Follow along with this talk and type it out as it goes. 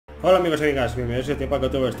Hola amigos y amigas, bienvenidos a Tiempo a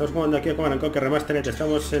Cotubo. Estamos jugando aquí a Covert, Remastered.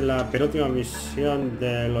 Estamos en la penúltima misión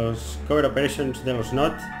de los Covert Operations de los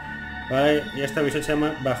NOT, ¿vale? Y esta misión se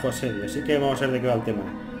llama Bajo, Asedio, así que vamos a ver de qué va el tema.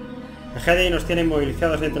 GDI nos tiene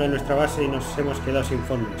inmovilizados dentro de nuestra base y nos hemos quedado sin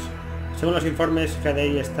fondos. Según los informes,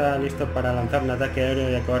 GDI está listo para lanzar un ataque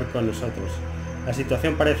aéreo y acabar con nosotros. La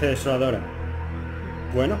situación parece desoladora.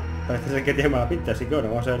 Bueno, parece ser que tiene mala pinta, así que bueno,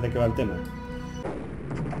 vamos a ver de qué va el tema.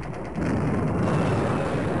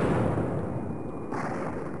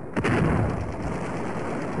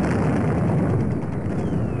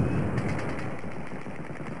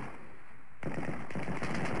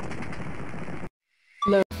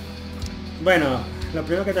 Bueno, lo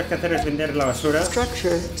primero que tienes que hacer es vender la basura.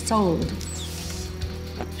 Pasamos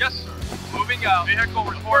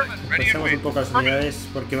un poco a las unidades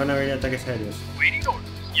porque van a haber ataques aéreos.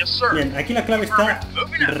 Bien, aquí la clave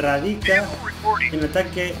radica en el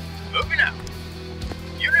ataque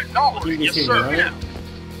invisible, ¿vale?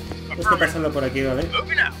 Estoy pasando por aquí, ¿vale?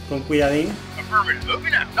 Con cuidadín.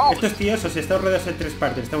 Estos tíos os están rodeados en tres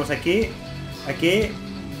partes. Estamos aquí, aquí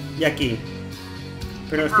y aquí.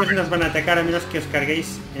 Pero los tíos nos van a atacar a menos que os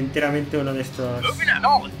carguéis enteramente uno de estos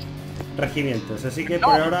regimientos. Así que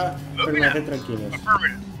por ahora permaneced tranquilos.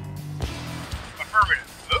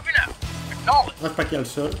 Vamos para aquí al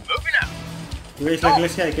sur. Y veis la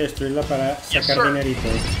iglesia, hay que destruirla para sacar dinerito.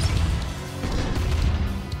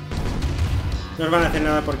 No os van a hacer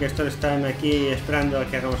nada porque estos están aquí esperando a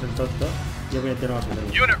que hagamos el tonto. Y obviamente no vamos a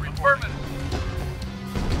hacerlo.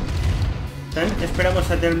 Esperamos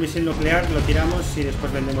a tener un misil nuclear, lo tiramos y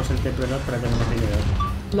después vendemos el templo NOT para tener más dinero.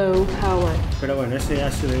 Low power. Pero bueno, ese ya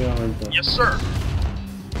ha sido de momento. Yes, sir.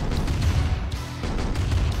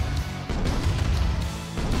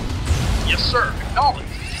 Yes, sir. Acknowledge.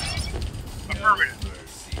 Affirmative.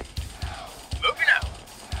 Moving out.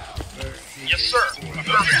 Yes, sir.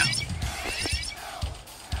 Affirmative.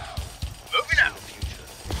 Moving out.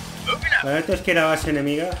 Moving out. La verdad es que era base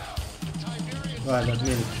enemiga. Vale,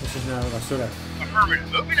 2000. Eso es una basura. Affirmative.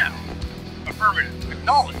 Moving out. Affirmative.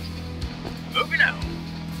 Acknowledge. Moving out.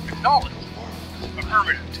 Acknowledge.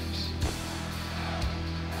 Affirmative.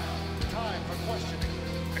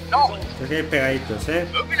 Acknowledge. Creo que hay pegaditos,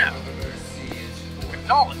 Moving out.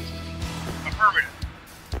 Acknowledge. Affirmative.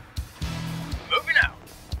 Moving out.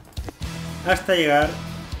 Hasta llegar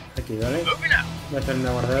aquí, ¿vale? Moving out. Voy a hacer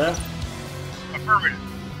una guardada. Affirmative.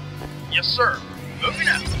 Yes, sir. Moving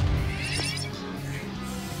out.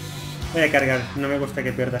 Voy a cargar, no me gusta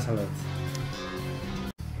que pierda salud.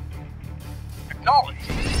 Acknowledge.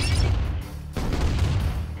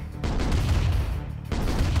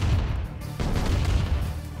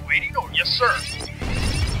 Waiting order. Yes, sir.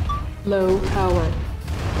 Low power.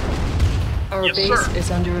 Our Yes, base sir.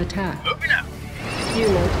 is under attack. Moving out.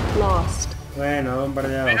 Unit lost. Bueno,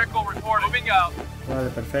 bombardeado. Vehicle report. Moving out. Vale,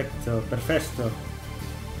 perfecto, perfecto.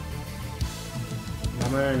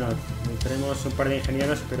 Bueno, tenemos un par de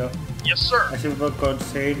ingenieros, pero Yes, sir. así puedo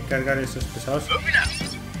conseguir cargar esos pesados. Moving out.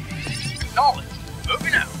 Acknowledge.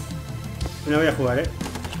 Moving out. No voy a jugar,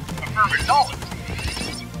 Affirmative. Acknowledge.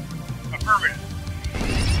 Affirmative.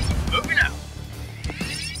 Moving out.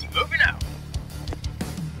 Moving out.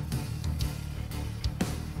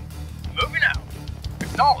 Moving out.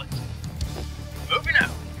 Acknowledge. Moving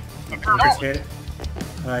out. Tengo que Acknowledge. ser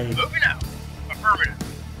ahí. Moving out. Affirmative.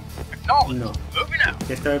 Acknowledge. No. Moving out.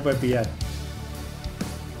 Que esta me puede pillar.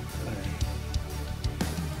 Vale.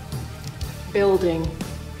 Building.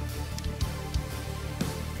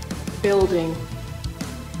 Building.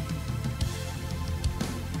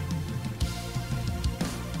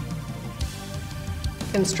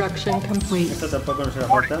 Construction complete. Esto tampoco nos hará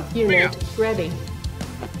falta. Unit ready.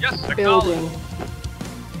 Yes, Building.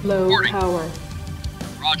 Low Reporting. power.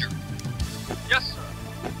 Roger. Yes, sir.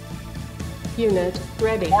 Unit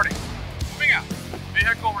ready. Reporting. Moving out.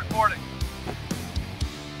 Vehicle reporting.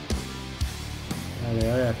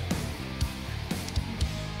 Vale, a ver.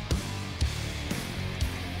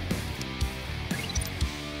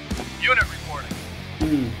 Unit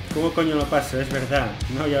reporting. ¿Cómo coño lo paso? Es verdad.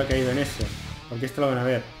 No había caído en eso. Porque esto lo van a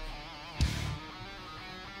ver.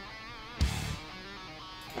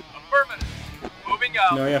 Affirmative. Moving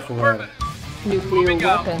out. No voy a jugar. Affirmative. Nuclear Moving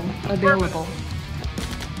out. weapon available.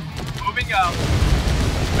 Moving out.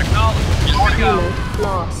 Acknowledge. Moving out. Unit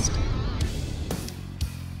lost.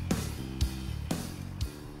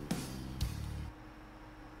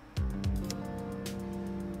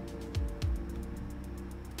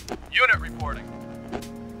 Unit reporting.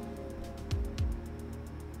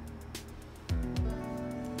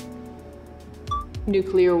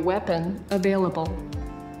 Nuclear weapon available.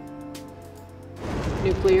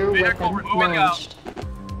 Nuclear Vehicle weapon moving out. launched.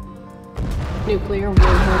 Nuclear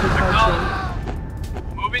warhead departure.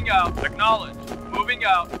 Acknowledge. Moving out. Acknowledge. Moving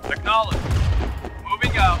out. Acknowledge.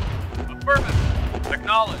 Moving out. Affirmative.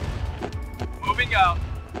 Acknowledge. Moving out.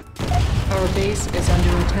 Our base is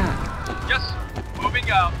under attack. Yes, sir. Moving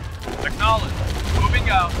out. Acknowledge. Moving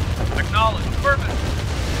out. Acknowledge. Affirmative.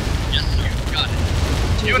 Yes, sir. Got it.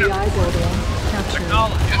 GDI building captured.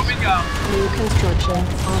 Acknowledge. Yes. Moving out. New construction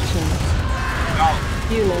options. Acknowledge.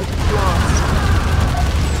 Unit lost.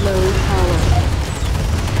 Low power.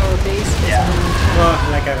 Our base is under attack. Oh,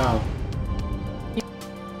 la he cagado.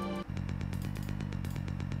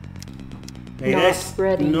 La idea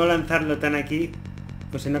es no lanzarlo tan aquí,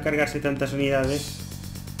 pues no cargarse tantas unidades.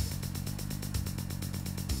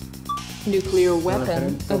 Nuclear Vamos a hacer weapon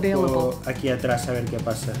un poco available. aquí atrás a ver qué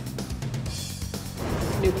pasa.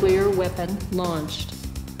 Nuclear weapon launched.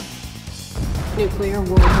 Nuclear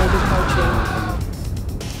warhead approaching.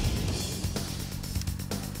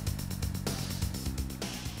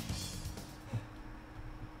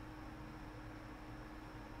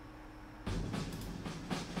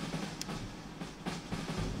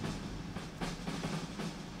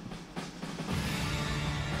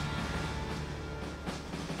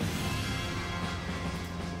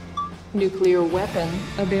 Nuclear weapon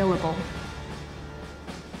available.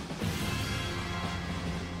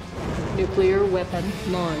 Nuclear weapon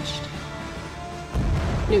launched.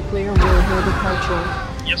 Nuclear warhead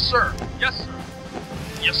departure. Yes, sir. Yes, sir.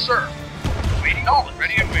 Yes, sir. Waiting. All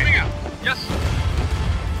ready and waiting out. Yes, sir.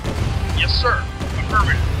 Yes, sir.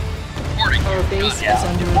 Affirmative. Reporting. Our base is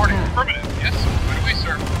under Reporting. attack. Affirmative. Yes, sir. Right away,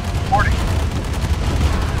 sir. Reporting.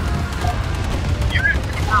 Unit.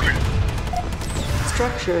 Affirmative.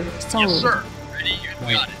 Structure solid. Yes, sir. Ready.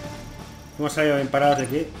 You got it. Hemos salido bien parados de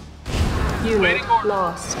aquí. Unit Waiting order.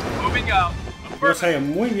 lost. Moving out. Hemos Affirmative. salido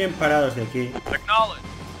muy bien parados de aquí. Acknowledge.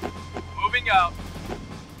 Moving out.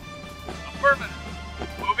 Affirmative.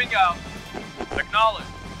 Moving out. Acknowledge.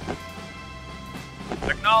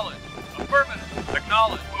 Acknowledge. Affirmative.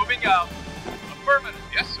 Acknowledge. Moving out. Affirmative.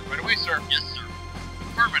 Yes, sir. Right away, sir. Yes, sir.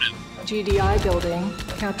 Affirmative. GDI building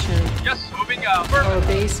captured. Yes, sir. Moving out. Our Affirmative.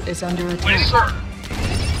 base is under Waiting, attack. sir.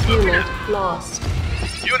 Moving Unit out. lost.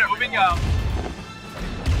 Unit moving out.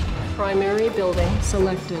 Primary building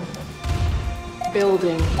selected.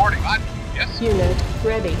 Building. Reporting. On. Yes. Unit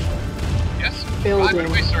ready. Yes. Sir. Building. Right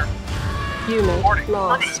away, sir. Unit Reporting.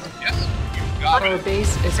 lost. Affirmative. Yes. Sir. You got Our it.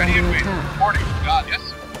 base is Ready and under waiting. attack. Reporting. Got it. Yes,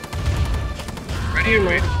 sir. Ready and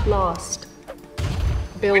Unit waiting. lost.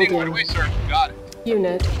 Waiting right Building. away, sir. Got it.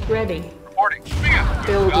 Unit ready. Reporting. Moving out.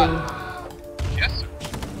 Building. Got it. Yes, sir.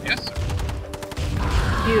 Yes, sir.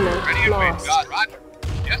 Unit Ready and waiting. lost. Got it. Roger.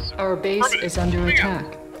 Yes, sir. Our base Affirmative. is under Moving out.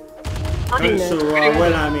 attack. Con Unit su ready.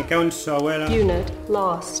 abuela, me cago en su abuela. Unit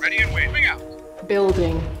lost. Ready and waiting. Moving out.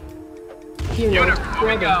 Building. Unit Unit moving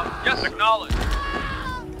ready. out. Yes, acknowledge.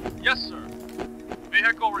 Yes, sir.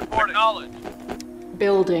 Vehicle report acknowledge.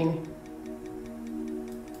 Building.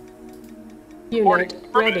 Unit Reporting.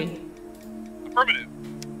 ready.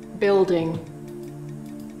 Affirmative. Building.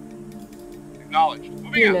 Acknowledge.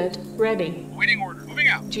 Moving Unit ready. out. Waiting order. Moving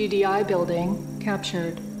out. GDI building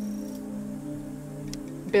captured.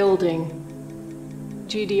 Building.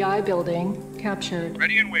 GDI building captured.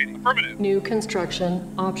 Ready and waiting. Affirmative. New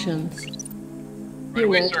construction options. Right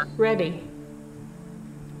away, Unit sir. ready.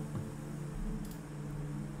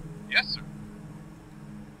 Yes, sir.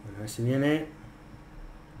 Bueno, a ver si viene.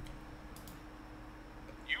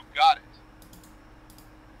 You got it.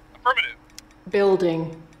 Affirmative.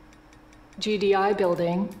 Building. GDI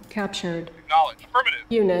building captured. Acknowledge. Affirmative.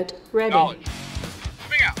 Unit ready. Acknowledge.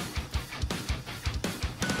 Moving out.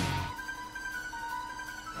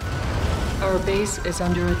 Our base is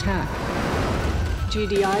under attack.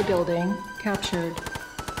 GDI building captured.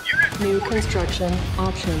 Unit New reporting. construction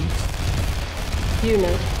options.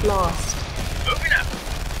 Unit lost. Moving out.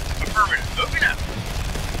 Affirmative. Moving out.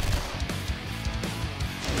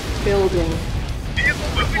 Building. Vehicle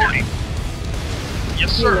moving out.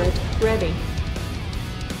 Yes, sir. Unit ready.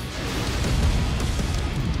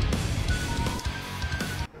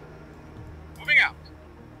 Moving out.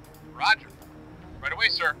 Roger. Right away,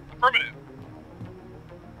 sir. Affirmative.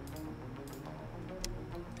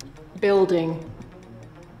 Building.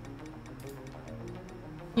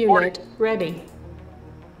 Unit ready.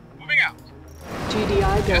 Moving out. GDI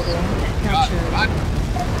Yes, building sir. You got it. captured.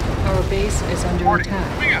 Roger. Our base is under Reporting.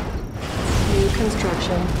 attack. Moving out. New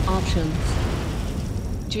construction options.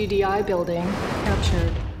 GDI building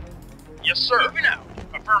captured. Yes, sir. Moving out.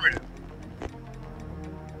 Affirmative.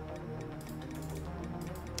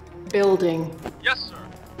 Building. Yes, sir.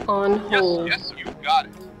 On Yes, hold. yes, sir. You got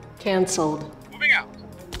it. Cancelled. Moving out.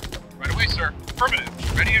 Right away, sir.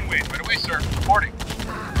 Affirmative. Ready and wait. Right away, sir. Reporting.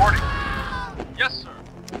 Reporting. Yes, sir.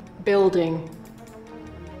 Building.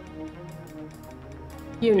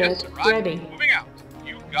 Unit Yes, sir. Roger. ready. Moving out.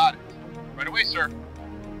 You got it. Right away, sir.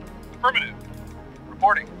 Affirmative.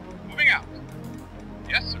 Reporting. Moving out.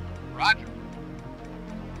 Yes, sir. Roger.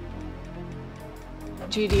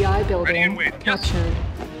 GDI Ready and building wait. Yes, sir.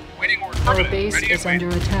 captured. Waiting order. Our Affirmative. base Ready is and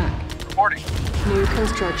under wait. attack. Reporting. New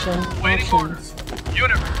construction Waiting order. options.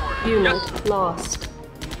 Unit reporting. Unit Yes, sir. lost.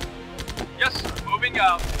 Yes, sir. Moving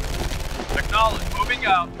out. Acknowledge. Moving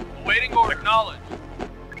out. Awaiting order. Acknowledge.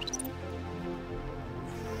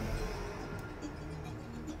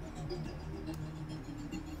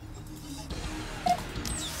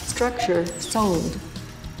 Structure sold.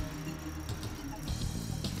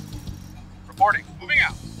 Reporting. Moving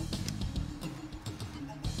out.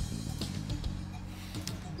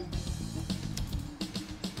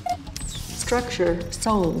 Structure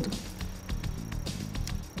sold.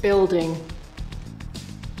 Building.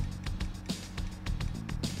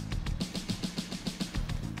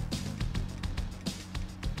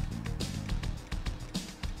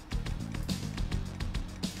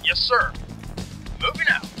 Yes, sir. Moving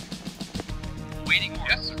out. Waiting order.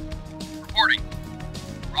 Yes, sir. Reporting.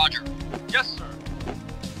 Roger. Yes, sir.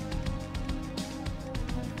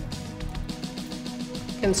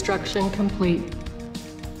 Construction complete.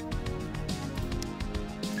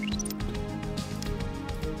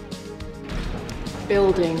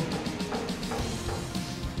 Building.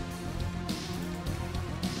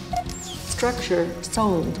 Structure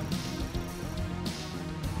sold.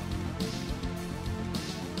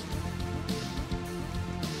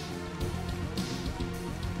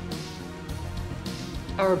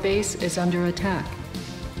 Our base is under attack.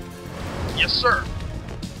 Yes, sir.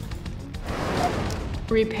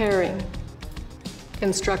 Repairing.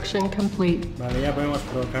 Construction complete. Vale, ya podemos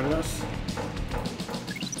provocarlos.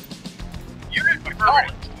 Unit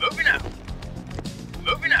acknowledged. Moving out.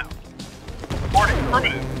 Moving out. Reporting.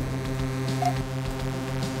 Affirmative.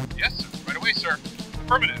 Yes, sir. Right away, sir.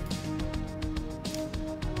 Affirmative.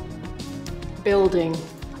 Building.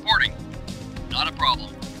 Reporting. Not a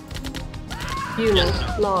problem. Unit Yes, sir.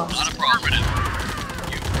 Not lost. a problem.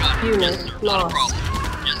 You got it. Unit Yes, sir. Not a lost. problem.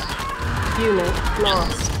 Yes, sir. Unit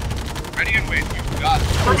lost. Ready and wait. You got it.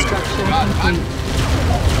 Affirmative. Construction You got it. complete.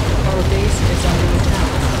 Our base is under attack.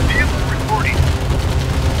 Vehicle reporting.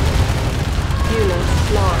 Unit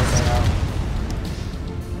lost.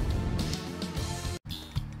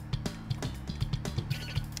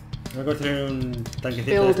 Voy a construir un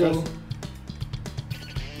tanquecito de Building. estos.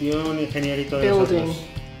 Y un ingenierito de Building. nosotros.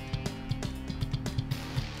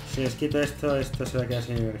 Si les quito esto, esto se va a quedar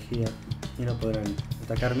sin energía. Y no podrán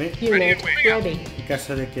atacarme. Unit ready. En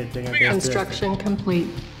caso de que tengan que destruir esto. Construction complete.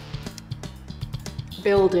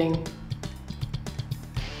 Building.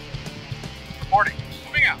 Reporting.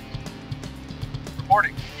 Moving out.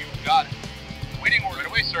 Reporting. You got it. Waiting order. Right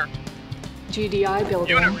away, sir. GDI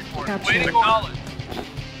building Unit report. Waiting captured. acknowledged.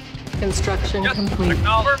 Construction Yes, complete.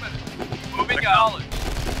 acknowledged. Moving out.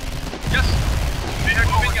 Yes.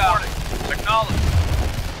 Vehicle moving out. Acknowledged.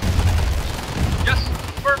 Yes,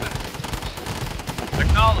 affirmative.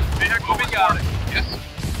 Acknowledged. Vehicle moving out. Yes.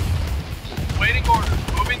 Waiting order.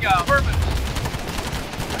 Moving out. Affirmative.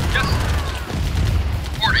 Yes.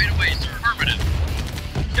 Report right away, sir. Affirmative.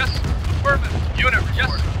 Yes, affirmative. Unit report.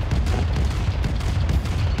 Yes.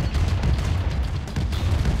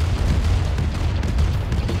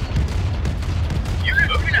 Unit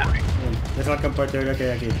moving out. Bien, es el campo de teoría que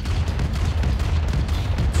hay aquí.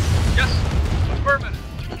 Yes, affirmative.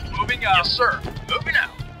 Moving out. Yes, sir. Moving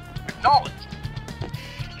out. Acknowledged.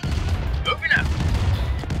 Moving out.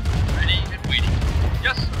 Ready and waiting.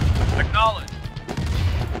 Yes, sir. Acknowledged.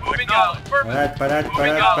 Moving out. Affirmative. Parad,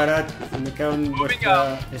 Moving out. parad. Me cago en Moving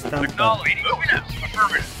vuestra out. estampa. Acknowledged. Moving out.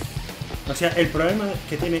 Affirmative. O sea, el problema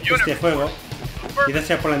que tiene Unit este juego, Affirmative. quizás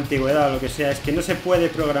sea por la antigüedad o lo que sea, es que no se puede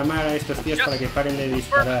programar a estos tíos Yes. para que paren de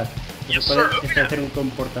disparar. No Yes, se puede sir. establecer un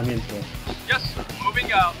comportamiento. Yes, sir.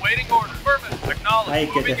 Moving out. Waiting order. Affirmative. Acknowledged. Ahí,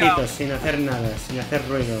 Moving quietecitos, out. sin hacer nada, sin hacer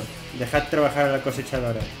ruido. Dejad trabajar a la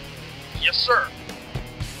cosechadora. Yes, sir.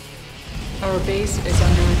 Our base is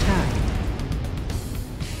under attack.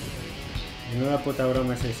 Menuda puta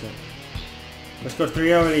broma es esa. Pues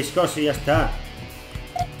construir obeliscos y ya está.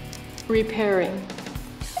 Repairing.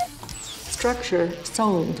 Structure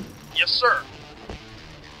sold. Yes, sir.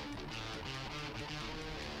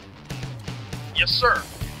 Yes, sir.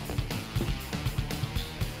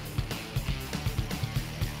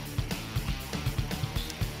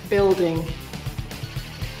 Building.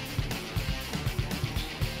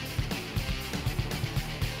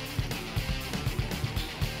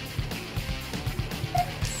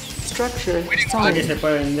 Structure Aquí solid. se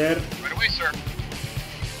puede vender. Right away, sir.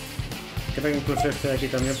 Creo que incluso este de aquí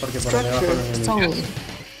también porque por debajo no hay Structure ningún. solid.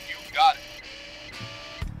 You got it.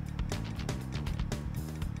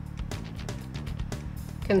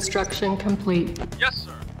 Construction complete. Yes,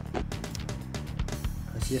 sir.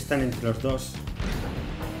 Así están entre los dos.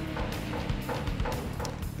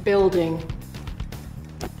 Building.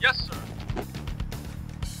 Yes, sir.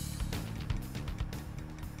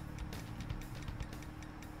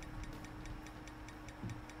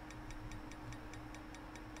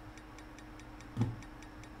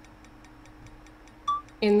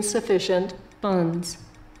 Insufficient funds.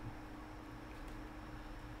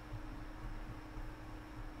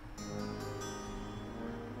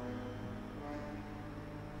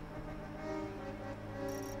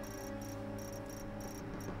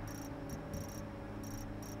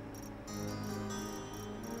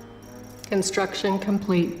 Construction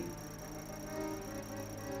complete.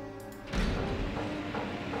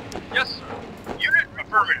 Yes, sir. Unit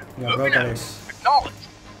affirmative. La Moving roca out. es. Acknowledged.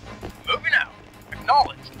 Moving out.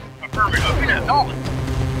 Acknowledged. Affirmative. Moving out. Acknowledged.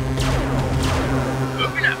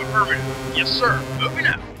 Moving out. Affirmative. Yes, sir. Moving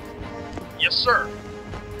out. Yes, sir.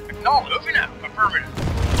 Acknowledged. Moving out. Affirmative.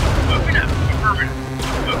 Moving out. Affirmative.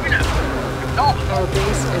 Moving out. Acknowledged. Our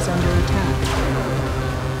base is under attack.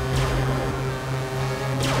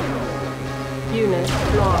 Unit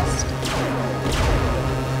lost.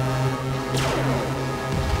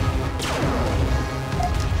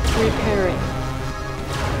 Repairing.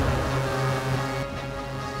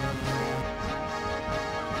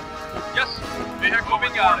 Yes, vehicle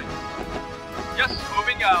moving out. Yes,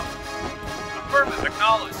 moving out. Affirmative.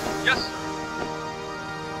 Acknowledged. Yes, sir.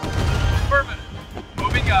 Affirmative.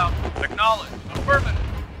 Moving out. Acknowledged. Affirmative.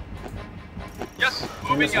 Yes, sir. No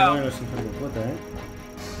Moving se mueven out. los hijos de puta,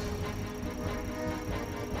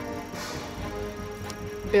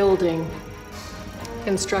 Building.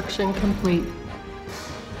 Construction complete.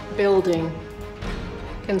 Building.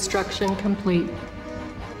 Construction complete.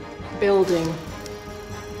 Building.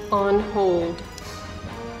 On hold.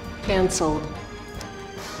 Cancelled.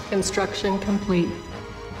 Construction complete.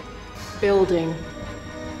 Building.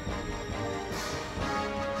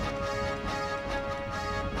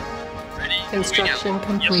 Ready. Construction Moving out.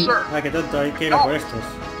 complete. Yes, sir. Ah, qué tonto, hay que ir a por estos.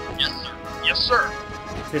 Yes, sir. Yes, sir.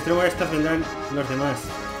 Si destruyo estas vendrán los demás.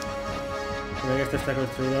 Creo que esto está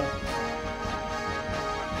construido.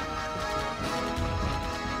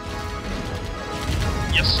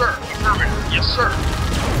 Yes, sir. Affirmative. Yes, sir.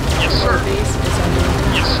 Yes, Our sir. base is under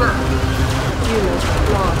attack. Yes, sir. Unit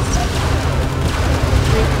lost.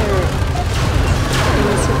 Repairing.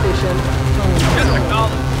 Insufficient funds. Yes,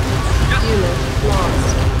 acknowledged. Yes, sir. Unit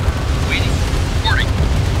lost. Waiting. Reporting.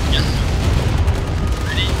 Yes, sir.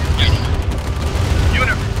 Ready. Yes, sir.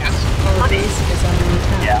 Unit. Yes, sir. Our Affirmative. base is under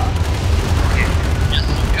attack. Okay. Yes,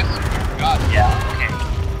 sir. Yes, sir. Got it. Okay.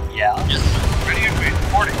 Yes, sir. Ready and wait.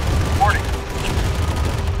 Reporting. Reporting.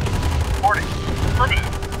 Reporting. Affirmative.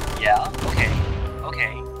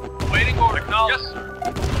 Okay. Waiting order. Acknowledged. Yes, sir.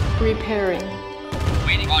 Repairing.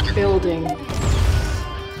 Waiting order. Building.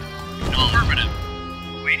 Affirmative.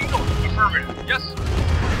 Waiting order. Affirmative. Yes, sir.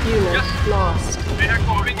 Unit Yes. lost.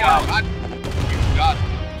 Vehicle moving out. You got it.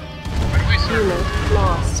 Right away, sir. Unit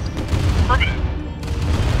lost. Affirmative.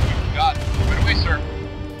 You got it. Right away, sir.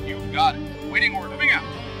 You got it. Waiting order. Moving out.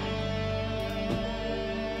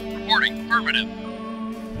 Reporting. Affirmative.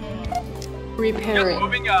 Yes, Repairing.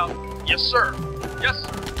 moving out. Yes, sir. Yes,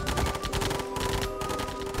 sir.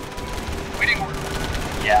 Waiting order.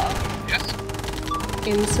 Yes.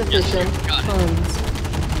 Insufficient Yes, got it. funds.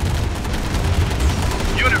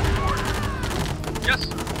 Unit report. Yes,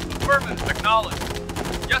 sir. Affirmative. Acknowledged.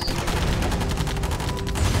 Yes, sir.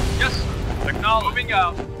 Yes, sir. Acknowledged. Moving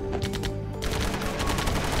out.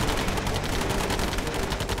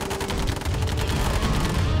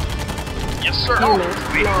 Yes, sir. Unit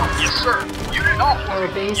Waiting. lost. Yes, sir. Unit off. Our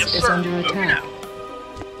base Yes, is sir. under Moving attack. out.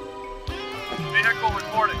 Vehicle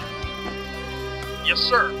reporting. Yes,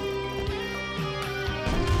 sir.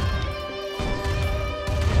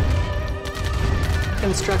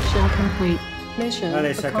 Construction complete. Mission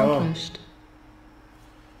Vale, se acabó. accomplished.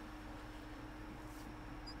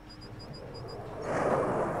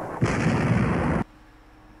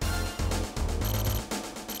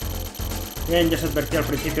 Bien, ya os advertí al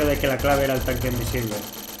principio de que la clave era el tanque invisible.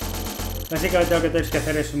 Básicamente lo que tenéis que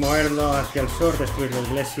hacer es moverlo hacia el sur, destruir la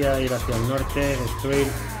iglesia, ir hacia el norte, destruir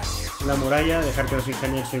la muralla, dejar que los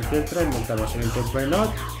ingenieros se infiltren, montamos en el temple,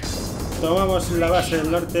 tomamos la base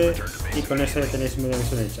del norte y con eso ya tenéis media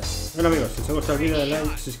misión hecha. Bueno amigos, si os ha gustado el vídeo, dale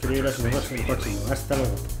like, suscribiros y nos vemos en el próximo. Hasta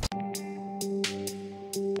luego.